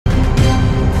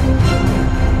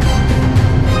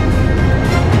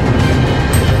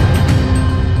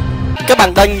Các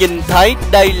bạn đang nhìn thấy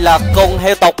đây là con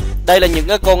heo tộc. Đây là những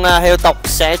cái con heo tộc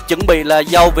sẽ chuẩn bị là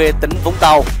giao về tỉnh Vũng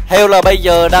Tàu. Heo là bây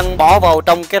giờ đang bỏ vào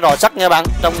trong cái rò sắt nha bạn.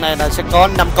 Trong này là sẽ có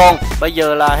 5 con. Bây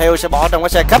giờ là heo sẽ bỏ trong cái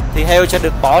xe khách, thì heo sẽ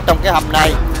được bỏ trong cái hầm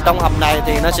này. Trong hầm này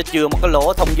thì nó sẽ chừa một cái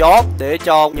lỗ thông gió để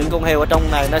cho những con heo ở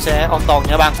trong này nó sẽ an toàn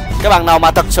nha bạn. Các bạn nào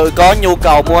mà thật sự có nhu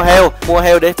cầu mua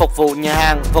heo để phục vụ nhà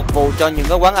hàng, phục vụ cho những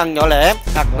cái quán ăn nhỏ lẻ,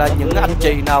 hoặc là những anh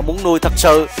chị nào muốn nuôi thật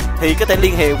sự thì có thể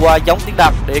liên hệ qua Giống Tiến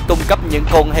Đạt để cung cấp những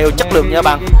con heo chất lượng nha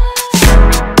bạn.